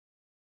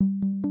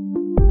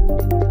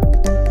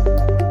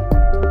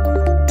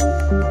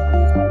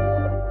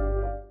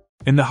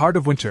In the heart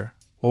of winter,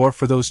 or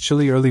for those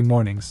chilly early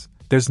mornings,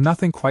 there's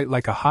nothing quite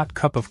like a hot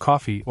cup of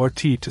coffee or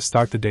tea to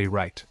start the day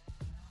right.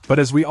 But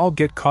as we all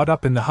get caught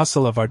up in the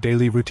hustle of our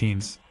daily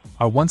routines,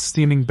 our once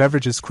steaming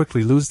beverages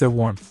quickly lose their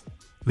warmth,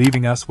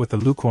 leaving us with a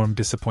lukewarm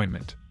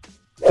disappointment.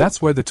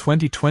 That's where the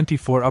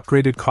 2024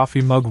 upgraded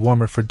coffee mug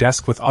warmer for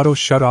desk with auto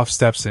shut-off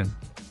steps in,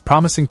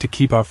 promising to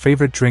keep our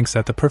favorite drinks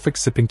at the perfect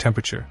sipping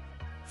temperature.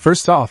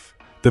 First off,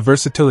 the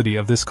versatility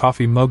of this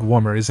coffee mug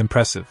warmer is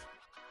impressive.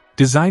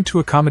 Designed to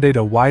accommodate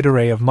a wide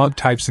array of mug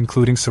types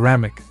including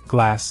ceramic,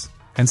 glass,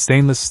 and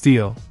stainless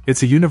steel,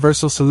 it's a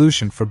universal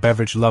solution for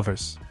beverage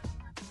lovers.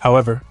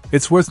 However,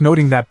 it's worth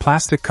noting that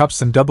plastic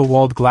cups and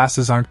double-walled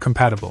glasses aren't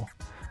compatible,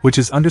 which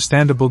is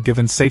understandable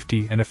given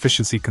safety and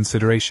efficiency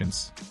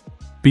considerations.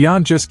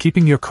 Beyond just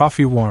keeping your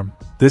coffee warm,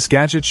 this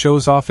gadget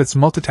shows off its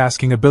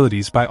multitasking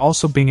abilities by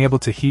also being able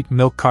to heat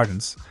milk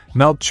cartons,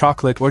 melt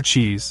chocolate or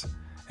cheese,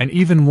 and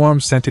even warm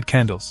scented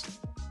candles.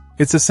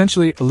 It's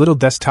essentially a little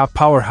desktop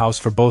powerhouse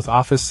for both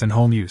office and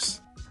home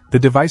use. The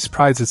device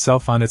prides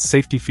itself on its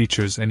safety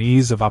features and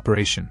ease of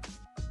operation.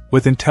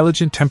 With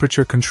intelligent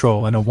temperature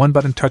control and a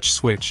one-button touch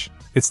switch,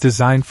 it's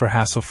designed for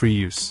hassle-free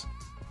use.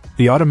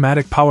 The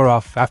automatic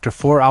power-off after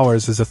 4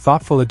 hours is a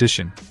thoughtful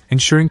addition,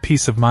 ensuring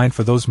peace of mind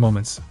for those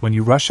moments when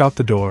you rush out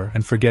the door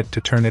and forget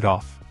to turn it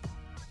off.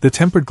 The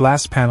tempered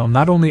glass panel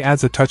not only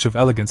adds a touch of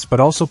elegance but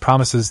also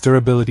promises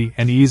durability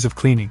and ease of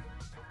cleaning.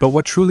 But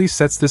what truly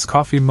sets this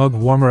coffee mug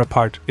warmer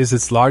apart is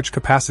its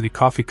large-capacity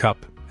coffee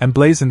cup,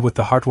 emblazoned with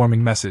the heartwarming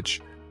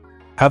message,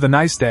 "Have a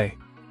nice day."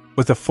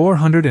 With a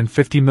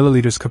 450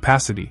 milliliters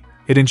capacity,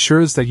 it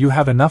ensures that you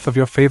have enough of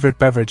your favorite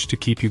beverage to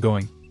keep you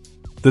going.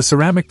 The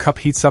ceramic cup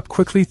heats up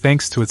quickly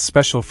thanks to its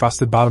special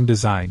frosted bottom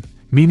design,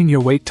 meaning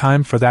your wait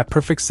time for that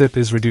perfect sip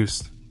is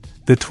reduced.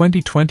 The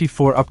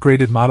 2024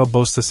 upgraded model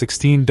boasts a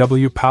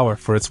 16W power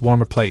for its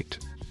warmer plate,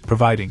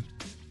 providing.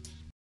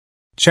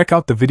 Check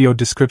out the video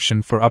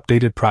description for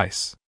updated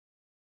price.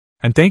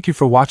 And thank you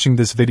for watching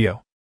this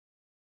video.